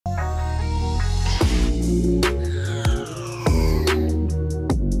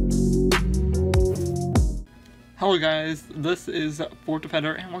Hello guys, this is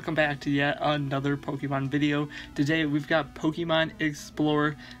FortDefender and welcome back to yet another Pokemon video. Today we've got Pokemon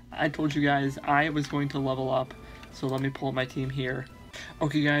Explorer. I told you guys I was going to level up, so let me pull up my team here.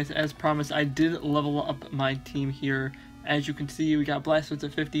 Okay guys, as promised I did level up my team here. As you can see, we got Blastoise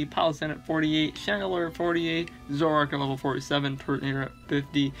at 50, Palossand at 48, Chandelure at 48, Zoroark at level 47, Turtonator at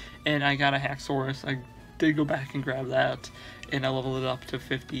 50, and I got a Haxorus. I did go back and grab that, and I leveled it up to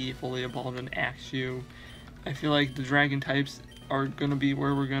 50, fully evolved an Axew. I feel like the dragon types are going to be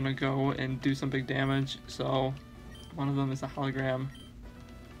where we're going to go and do some big damage, so one of them is a hologram.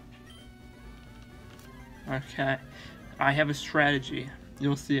 Okay, I have a strategy.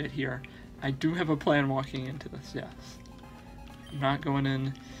 You'll see it here. I do have a plan walking into this, yes. I'm not going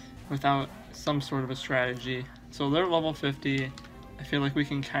in without some sort of a strategy. So they're level 50. I feel like we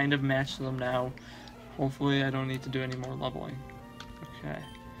can kind of match them now. Hopefully I don't need to do any more leveling. Okay.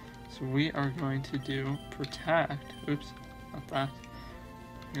 So we are going to do Protect. Oops, not that.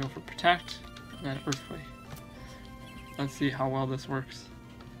 Go for Protect, and then Earthquake. Let's see how well this works.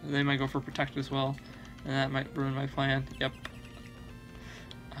 They might go for Protect as well, and that might ruin my plan. Yep.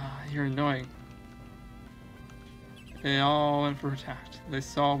 You're annoying. They all went for Protect. They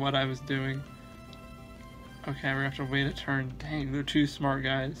saw what I was doing. Okay, we're gonna have to wait a turn. Dang, they're too smart,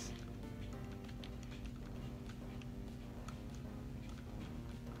 guys.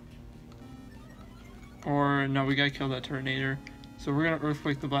 Or, no, we gotta kill that Turtonator. So we're gonna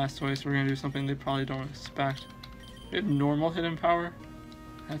Earthquake the Blastoise. We're gonna do something they probably don't expect. We have normal hidden power?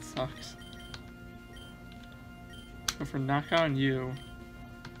 That sucks. Go for Knockout and you.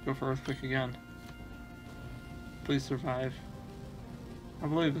 Go for Earthquake again. Please survive. I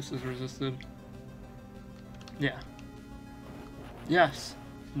believe this is resisted. Yeah. Yes!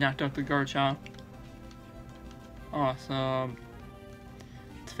 Knocked out the Garchomp. Awesome.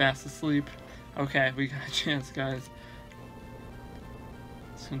 It's fast asleep. Okay, we got a chance, guys.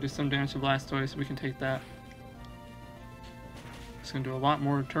 It's gonna do some damage to Blastoise. We can take that. It's gonna do a lot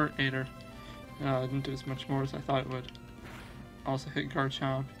more Turtonator. It didn't do as much more as I thought it would. Also hit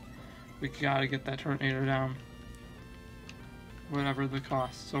Garchomp. We gotta get that Turtonator down. Whatever the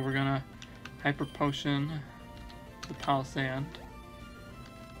cost. So we're gonna Hyper Potion the Palossand.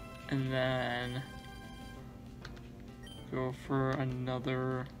 And then go for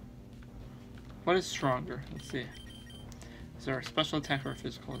another... What is stronger? Let's see. Is there a special attack or a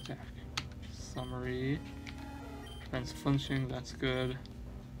physical attack? Summary. Prevents flinching, that's good.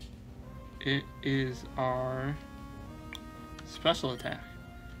 It is our special attack.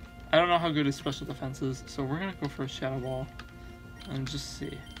 I don't know how good his special defense is, so we're gonna go for a Shadow Ball and just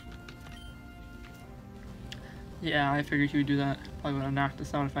see. Yeah, I figured he would do that. Probably would have knocked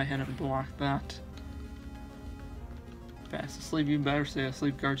us out if I hadn't blocked that. Fast asleep, you better stay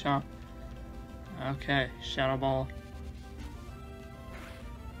asleep, Garchomp. Okay, Shadow Ball.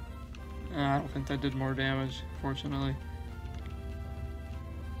 I don't think that did more damage, fortunately.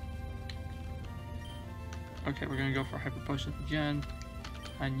 Okay, we're gonna go for Hyper Potion again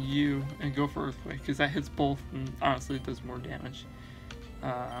on you and go for Earthquake, because that hits both and honestly it does more damage.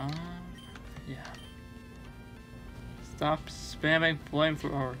 Yeah. Stop spamming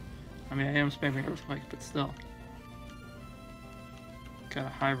Flamethrower. I mean, I am spamming Earthquake, but still. Got a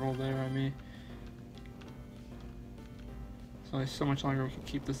high roll there on me. So there's so much longer we can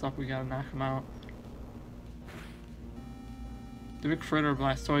keep this up, we gotta knock him out. The big Fritter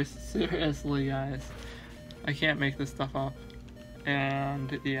Blastoise, seriously guys. I can't make this stuff up.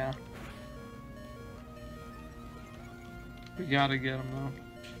 And yeah. We gotta get him though.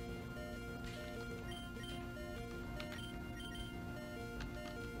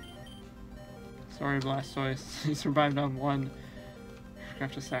 Sorry Blastoise, he survived on one. We're gonna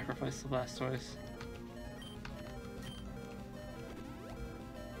have to sacrifice the Blastoise.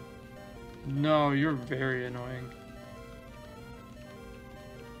 No, you're very annoying.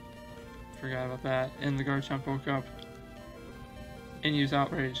 Forgot about that. And the Garchomp woke up. And used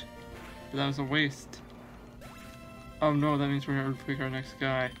Outrage. But that was a waste. Oh no, that means we're gonna Earthquake our next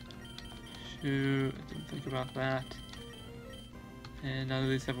guy. Shoot, I didn't think about that. And none of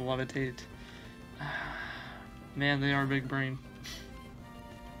these have a Levitate. Man, they are big brain.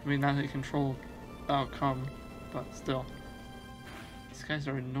 I mean, not that they control the outcome, but still. These guys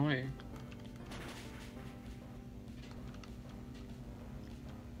are annoying.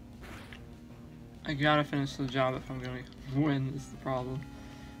 I gotta finish the job if I'm gonna win, is the problem.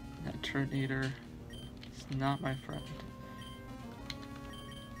 That Turtonator is not my friend.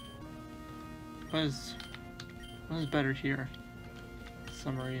 What is better here?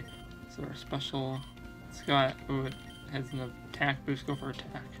 Summary. Is there a special? It's got, ooh, it has an attack boost, go for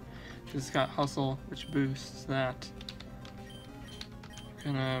attack. Because it's got hustle, which boosts that.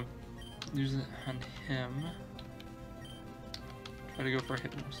 Gonna use it on him. Try to go for a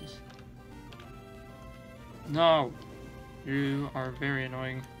hypnosis. No! You are very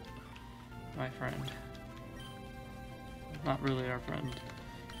annoying, my friend. Not really our friend.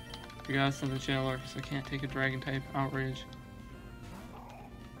 We gotta send the jailer because I can't take a dragon type outrage.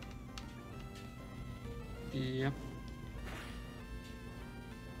 Yep.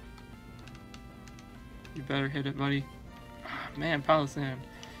 You better hit it, buddy. Oh, man, Palisand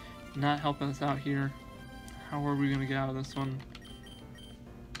not helping us out here. How are we gonna get out of this one?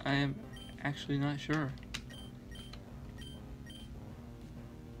 I am actually not sure.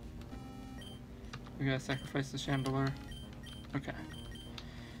 We gotta sacrifice the Chandelier. Okay.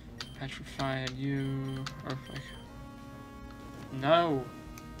 Petrify you. Earthquake. No!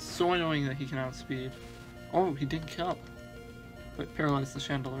 It's so annoying that he can outspeed. Oh, he didn't kill. But paralyze the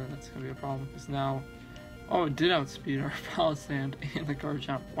Chandelier, that's gonna be a problem. Because now. Oh, it did outspeed our Palisand and the guard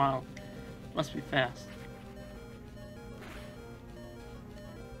jump. Wow. Must be fast.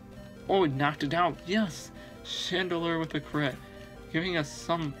 Oh, it knocked it out. Yes! Chandelier with a crit. Giving us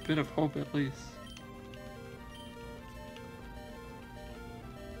some bit of hope at least.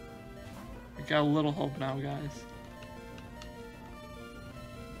 We got a little hope now, guys.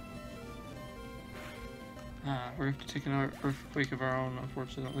 We're gonna have to take another earthquake of our own,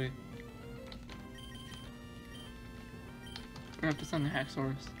 unfortunately. We're gonna have to send the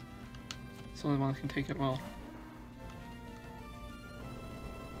Haxorus. It's the only one that can take it well.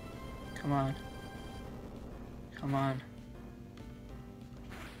 Come on. Come on.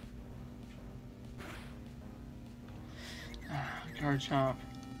 Guard chomp.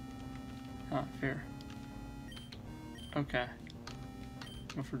 Not fair. Okay.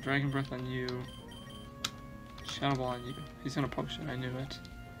 Go for Dragon Breath on you. Shadow Ball on you. He's gonna potion, I knew it.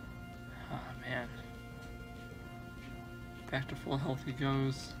 Ah, man. Back to full health he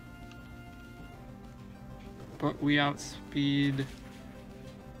goes. But we outspeed. Can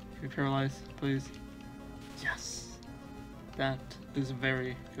we paralyze, please? Yes! That is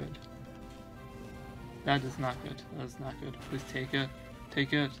very good. That is not good. That is not good. Please take it.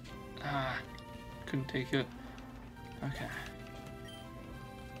 Take it. Ah, couldn't take it. Okay.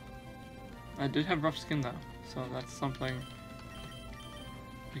 I did have rough skin though, so that's something.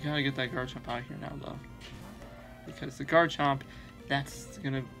 We gotta get that guard chomp out of here now though. Because the guard chomp, that's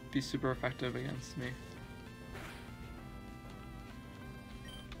gonna be super effective against me.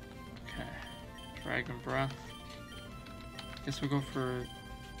 Okay. Dragon Breath. Guess we'll go for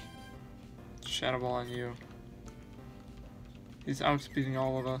Shadow Ball on you. He's outspeeding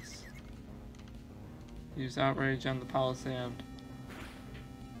all of us. Use Outrage on the Palisand.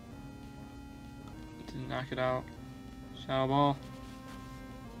 Didn't knock it out. Shadow Ball.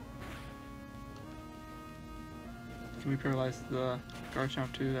 Can we paralyze the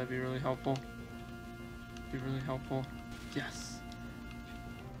Garchomp too? That'd be really helpful. Be really helpful. Yes.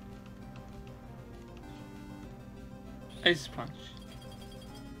 Ice Punch.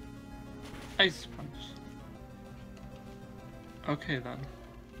 Ice Punch. Okay then.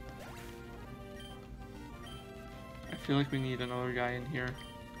 I feel like we need another guy in here.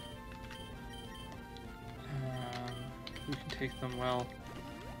 We can take them well.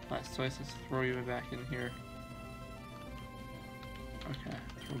 Blastoise, let's throw you back in here. Okay,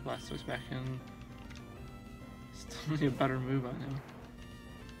 throw Blastoise back in. Still need a better move on him.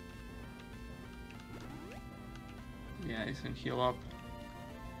 Yeah, he's gonna heal up.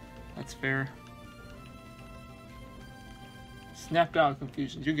 That's fair. Snapped out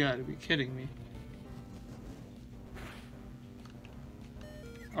confusion. You gotta be kidding me.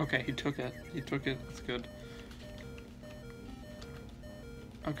 Okay, he took it. He took it. That's good.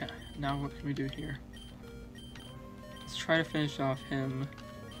 Okay, now what can we do here? Let's try to finish off him.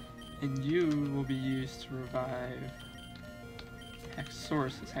 And you will be used to revive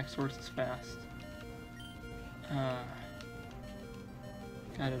Haxorus, because Haxorus is fast.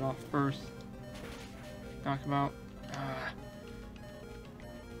 Got it off first. Knock him out.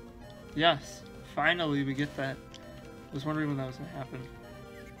 Yes, finally we get that. I was wondering when that was going to happen.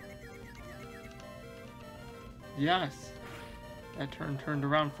 Yes, that turned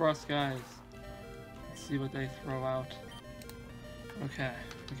around for us, guys. Let's see what they throw out. Okay,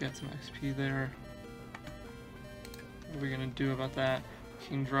 we got some XP there. What are we going to do about that?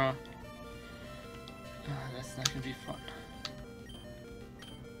 Kingdra. That's not going to be fun.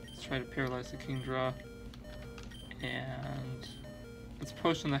 Let's try to paralyze the Kingdra. And let's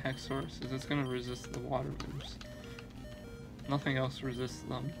potion the Haxorus, because it's going to resist the water moves. Nothing else resists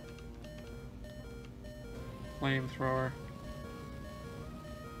them. Flamethrower.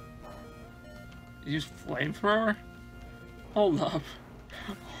 Use flamethrower? Hold up.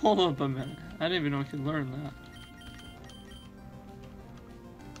 Hold up a minute. I didn't even know I could learn that.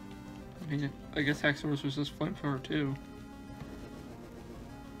 I mean, I guess Hexorus was just flamethrower too.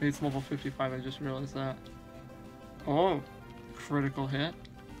 Maybe it's level 55, I just realized that. Oh! Critical hit.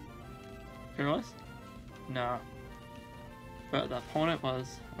 Fearless? No. But the opponent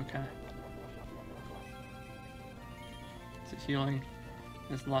was. Okay. It's a healing.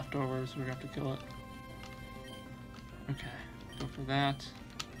 It's leftovers, we're gonna have to kill it. Okay, go for that.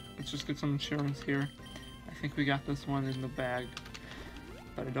 Let's just get some insurance here. I think we got this one in the bag.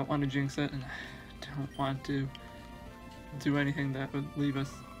 But I don't want to jinx it, and I don't want to do anything that would leave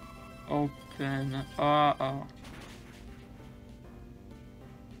us open. Uh-oh.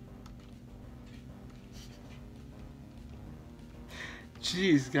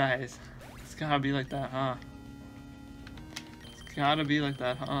 Jeez, guys. It's gotta be like that, huh? It's gotta be like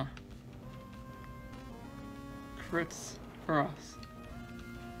that, huh? Crits for us.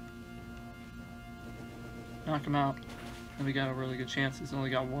 Knock him out. And we got a really good chance. He's only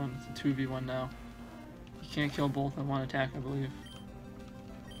got one. It's a 2v1 now. You can't kill both in one attack, I believe.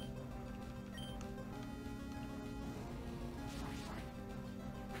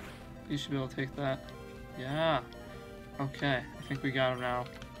 You should be able to take that. Yeah. Okay. I think we got him now.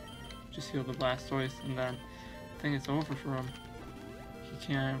 Just heal the Blastoise, and then I think it's over for him. He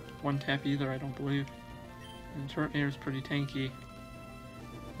can't one tap either, I don't believe. And Turtonator is pretty tanky.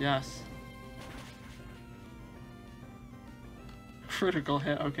 Yes. Critical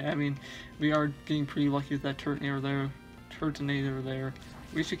hit. Okay, I mean, we are getting pretty lucky with that Turtonator there.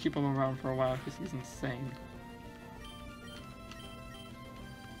 We should keep him around for a while because he's insane.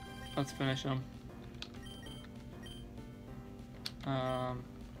 Let's finish him.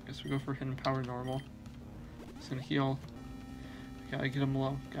 Guess we go for hidden power normal. He's gonna heal. Gotta get him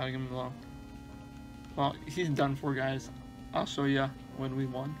low. Gotta get him low. Well, he's done for, guys. I'll show you when we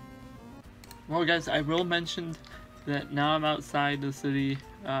won. Well, guys, I will mention that now I'm outside the city.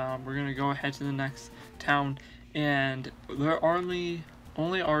 We're gonna go ahead to the next town, and there only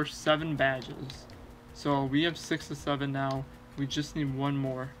are 7 badges. So we have 6 to 7 now. We just need one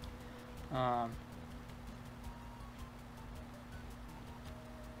more.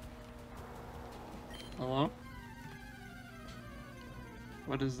 Hello?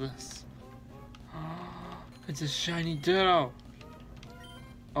 What is this? It's a shiny Ditto!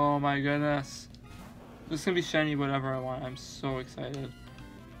 Oh my goodness. This is gonna be shiny whatever I want. I'm so excited.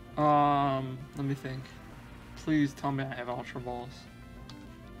 Let me think. Please tell me I have Ultra Balls.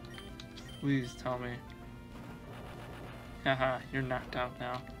 Please tell me. Haha, you're knocked out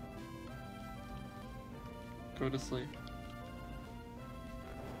now. Go to sleep.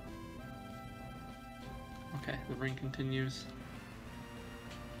 Okay, the ring continues.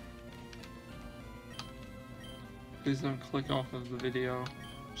 Please don't click off of the video,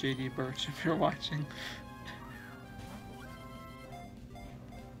 JD Birch, if you're watching.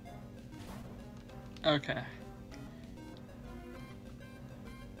 Okay.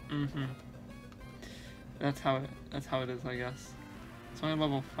 That's how it is, I guess. It's only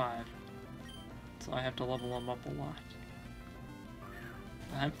level 5. So I have to level him up a lot.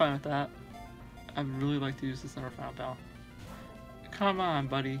 I'm fine with that. I'd really like to use the Center Foul Bell. Come on,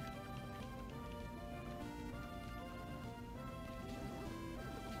 buddy.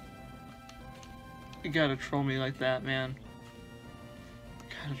 You gotta troll me like that, man.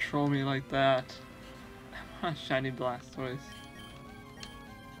 Gotta troll me like that. I want shiny Blastoise.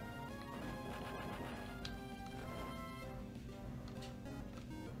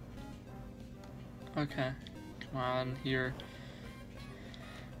 Okay, come on here.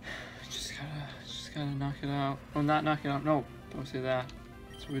 Just gotta knock it out. Oh, not knock it out. No, don't say that.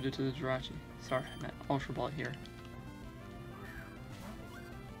 That's what we did to the Jirachi. Sorry, I meant Ultra Ball here.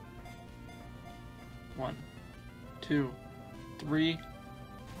 1, 2, 3.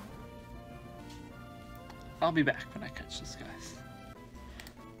 I'll be back when I catch this, guys.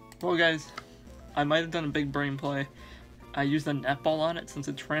 Well, guys, I might have done a big brain play. I used a netball on it since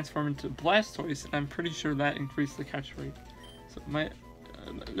it transformed into Blastoise, and I'm pretty sure that increased the catch rate. So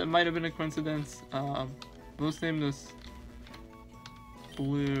that might have been a coincidence. Let's name this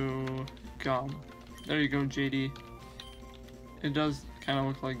Blue Gum. There you go, JD. It does kind of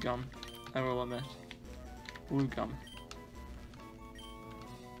look like gum, I will admit. Blue Gum.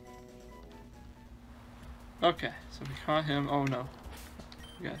 Okay, so we caught him. Oh no.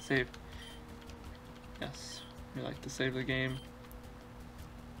 We gotta save. Yes, we like to save the game.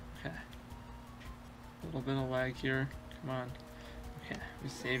 Okay. A little bit of lag here. Come on. Okay, we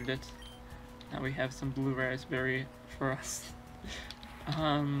saved it. Now we have some blue raspberry for us.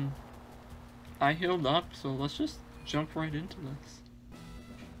 I healed up, so let's just jump right into this.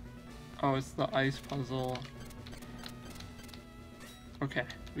 Oh, it's the ice puzzle. Okay,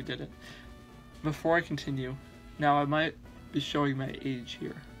 we did it. Before I continue, now I might be showing my age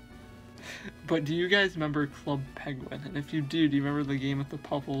here. But do you guys remember Club Penguin? And if you do you remember the game with the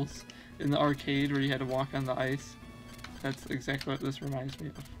puzzles in the arcade where you had to walk on the ice? That's exactly what this reminds me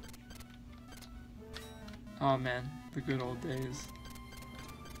of. Oh man, the good old days.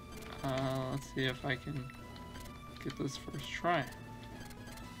 Let's see if I can get this first try.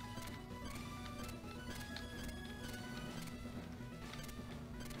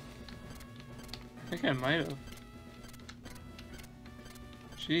 I think I might have.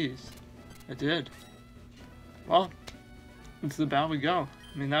 Jeez, I did. Well, into the battle we go.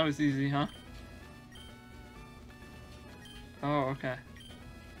 I mean, that was easy, huh? Oh, okay.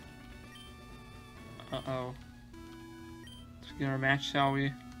 Uh-oh. Let's get our match, shall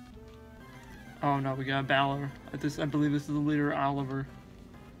we? Oh no, we got Balor. I believe this is the leader, Oliver.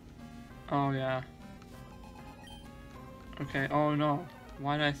 Oh yeah. Okay, oh no.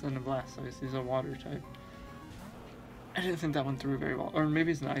 Why did I send a Blastoise? He's a water type. I didn't think that went through very well. Or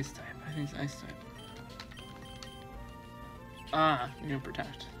maybe it's an ice type. I think it's ice type. Ah, you're gonna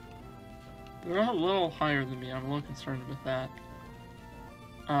protect. They're a little higher than me. I'm a little concerned with that.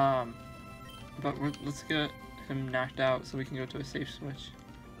 But let's get him knocked out so we can go to a safe switch.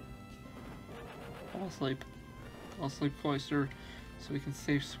 Fall asleep. Fall asleep cloister so we can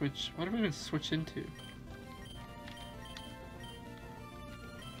safe switch. What are we gonna switch into?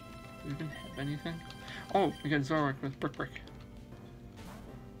 Do we even have anything? Oh, we got Zoroark with Brick.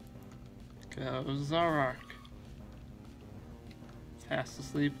 Go Zoroark. Fast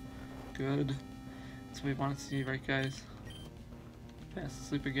asleep. Good. That's what we want to see, right guys? Fast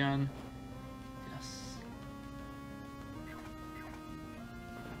asleep again. Yes.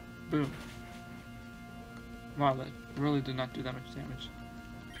 Boom. Wow, that really did not do that much damage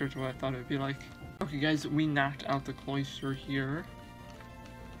compared to what I thought it would be like. Okay guys, we knocked out the cloister here.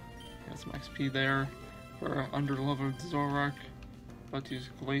 Got some XP there for under-leveled Zoroark. About to use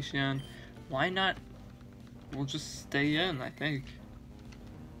Glaceon. Why not? We'll just stay in, I think.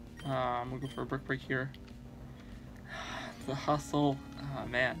 We'll go for a Brick here. The hustle. Oh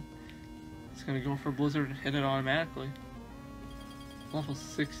man. It's gonna go for Blizzard and hit it automatically. Level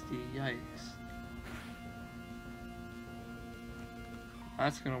 60, yikes.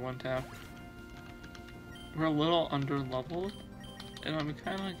 That's gonna one-tap. We're a little under-leveled, and I'm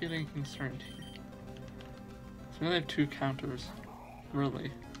kind of getting concerned here. So we only have 2 counters,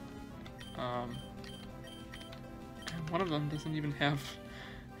 really. And one of them doesn't even have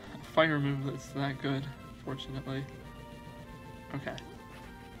a fire move that's that good, fortunately. Okay.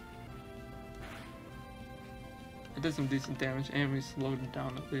 It did some decent damage, and we slowed it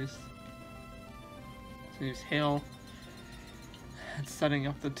down at least. So use Hail. It's setting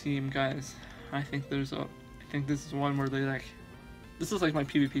up the team, guys. I think this is one where they this is like my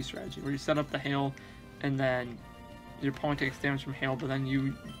PvP strategy, where you set up the Hail, and then your opponent takes damage from Hail, but then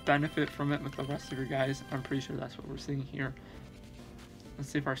you benefit from it with the rest of your guys. I'm pretty sure that's what we're seeing here. Let's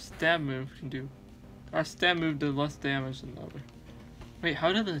see if our stab move can do. Our stab move did less damage than the other. Wait,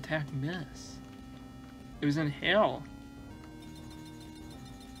 how did the attack miss? It was in Hail.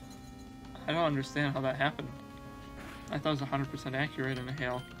 I don't understand how that happened. I thought it was 100% accurate in a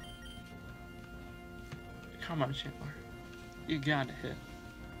Hail. Come on, Chandler. You gotta hit.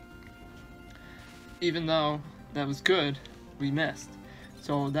 Even though that was good, we missed.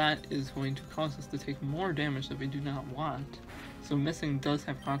 So that is going to cause us to take more damage that we do not want. So missing does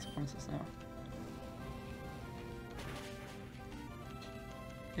have consequences now.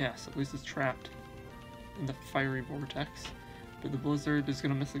 Yes, at least it's trapped in the fiery vortex. But the Blizzard is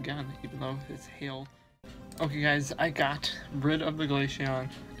gonna miss again, even though it's Hail. Okay guys, I got rid of the Glaceon.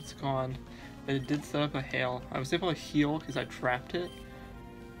 It's gone. But it did set up a Hail. I was able to heal because I trapped it.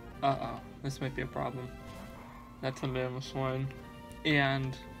 Uh-oh, this might be a problem. That's a Mammoth one.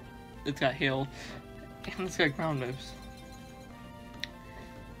 And it's got Hail. And it's got ground moves.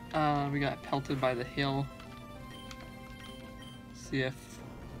 We got pelted by the Hail. See if...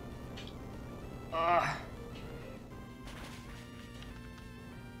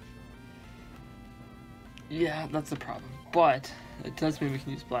 Yeah, that's the problem. But it does mean we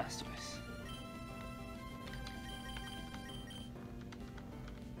can use Blastoise.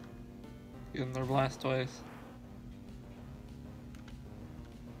 Give them their Blastoise.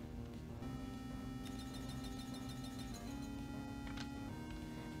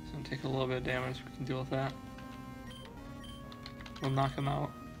 It's gonna take a little bit of damage. We can deal with that. We'll knock him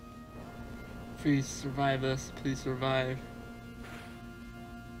out. Please survive this. Please survive.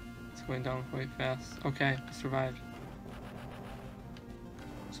 It's going down quite fast. Okay, we survived.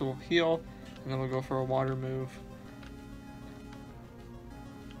 So we'll heal, and then we'll go for a water move.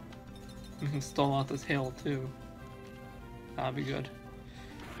 We can stall out this hail too. That'll be good.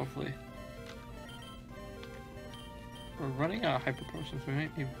 Hopefully. We're running out of hyper potions. We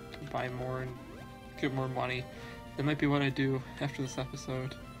might need to buy more and get more money. That might be what I do after this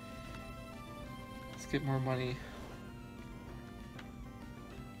episode. Let's get more money.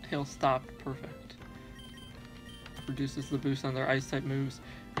 Hail stopped. Perfect. Reduces the boost on their ice type moves.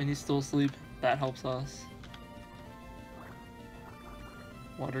 And he's still asleep. That helps us.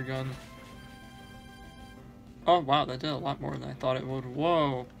 Water gun. Oh wow, that did a lot more than I thought it would.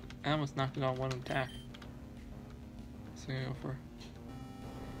 Whoa! I almost knocked it out one attack. So I'm gonna go for...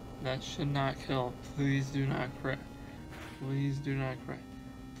 That should not kill. Please do not crit. Please do not crit.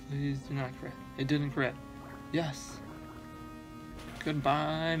 Please do not crit. It didn't crit. Yes!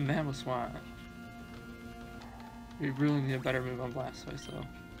 Goodbye, Mamoswine. We really need a better move on Blastoise though.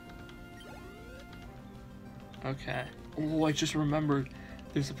 Okay. Oh, I just remembered.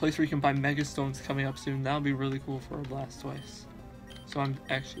 There's a place where you can buy Mega Stones coming up soon. That'll be really cool for a Blastoise. So I'm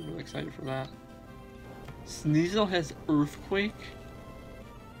actually really excited for that. Sneasel has Earthquake.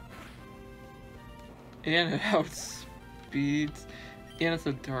 And it outspeeds. And it's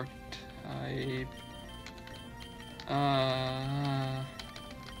a dark type.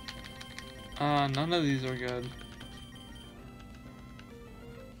 None of these are good.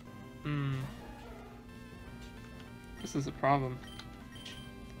 This is a problem.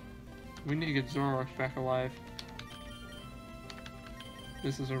 We need to get Zoroark back alive.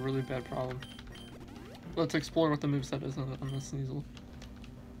 This is a really bad problem. Let's explore what the moveset is on the Sneasel.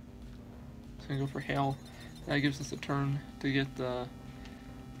 So I'm gonna go for Hail. That gives us a turn to get the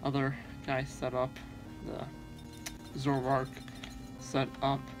other guy set up. The Zoroark set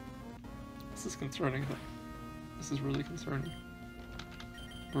up. This is concerning. This is really concerning.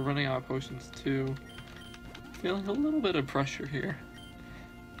 We're running out of potions too. Feeling a little bit of pressure here.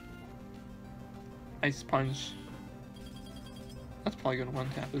 Ice Punch. That's probably gonna one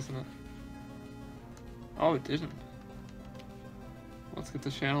tap, isn't it? Oh, it didn't. Let's get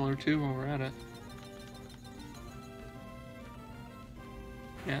the Channeler too while we're at it.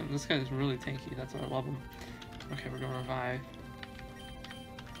 Yeah, this guy is really tanky. That's why I love him. Okay, we're gonna revive.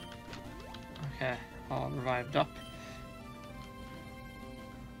 Okay, all revived up.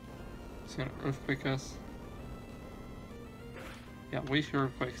 It's gonna Earthquake us. Yeah, waste your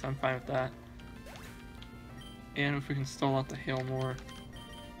Earthquakes. I'm fine with that. And if we can stall out the Hail more.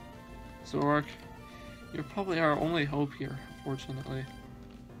 Zoroark, you're probably our only hope here, unfortunately.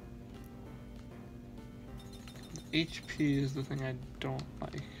 HP is the thing I don't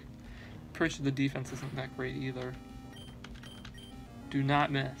like. Pretty sure the defense isn't that great either. Do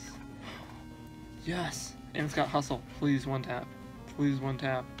not miss. Yes! And it's got Hustle. Please one tap. Please one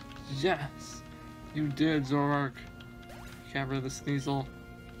tap. Yes! You did, Zoroark. Got rid of the Sneasel.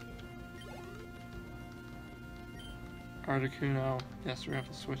 Articuno. Yes, we're gonna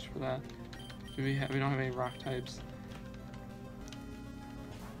have to switch for that. We don't have any rock types.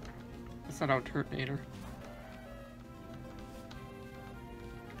 That's not Alternator.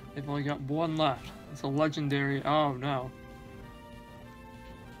 They've only got one left. It's a legendary. Oh no.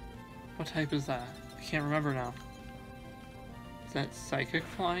 What type is that? I can't remember now. Is that Psychic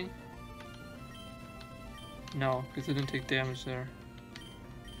Flying? No, because it didn't take damage there.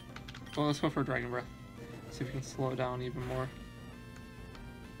 Well, let's go for Dragon Breath. See if we can slow it down even more.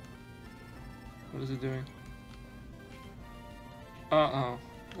 What is it doing? Uh-oh.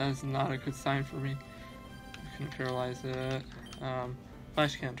 That is not a good sign for me. I couldn't paralyze it.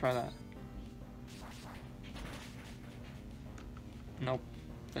 Flash can't try that. Nope.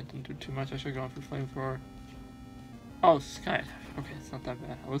 That didn't do too much. I should have gone for Flamethrower. Oh, Sky. Okay, it's not that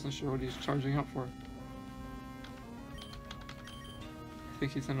bad. I wasn't sure what he's charging up for. I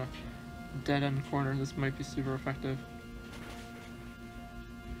think he's in a dead-end corner. This might be super effective.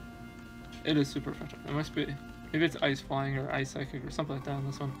 It is super effective. It must be. Maybe it's Ice Flying or Ice Psychic or something like that on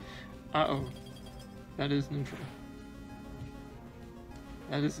this one. Uh-oh. That is neutral.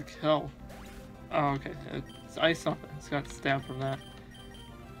 That is a kill. Oh, okay. It's Ice something. It's got stab from that.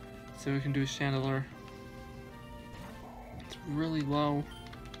 So we can do a Chandelure. It's really low.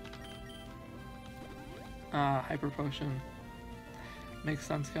 Hyper Potion. Makes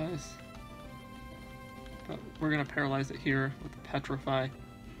sense, guys. But we're gonna paralyze it here with the Petrify.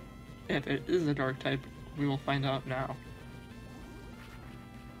 If it is a dark type, we will find out now.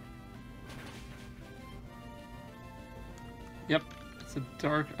 Yep, it's a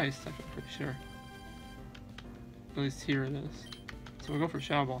dark ice type, I'm pretty sure. At least here it is. So we'll go for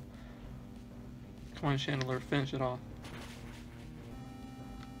Shadow Ball. Come on, Chandler, finish it off.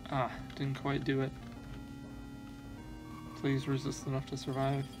 Ah, didn't quite do it. Please resist enough to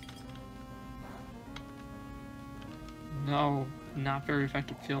survive. No, not very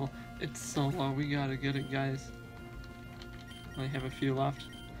effective kill. It's so low, we gotta get it, guys. Only have a few left.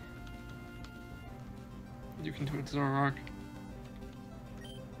 You can do it, Zoroark.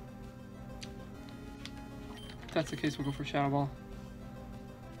 If that's the case, we'll go for Shadow Ball.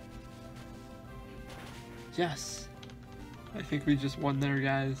 Yes! I think we just won there,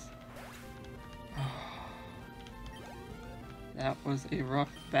 guys. That was a rough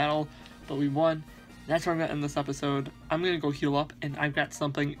battle, but we won. That's where I'm going to end this episode. I'm going to go heal up, and I've got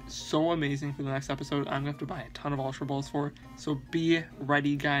something so amazing for the next episode. I'm going to have to buy a ton of Ultra Balls for, so be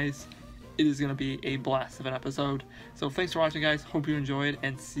ready, guys. It is going to be a blast of an episode. So thanks for watching, guys. Hope you enjoyed,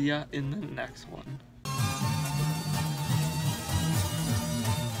 and see ya in the next one.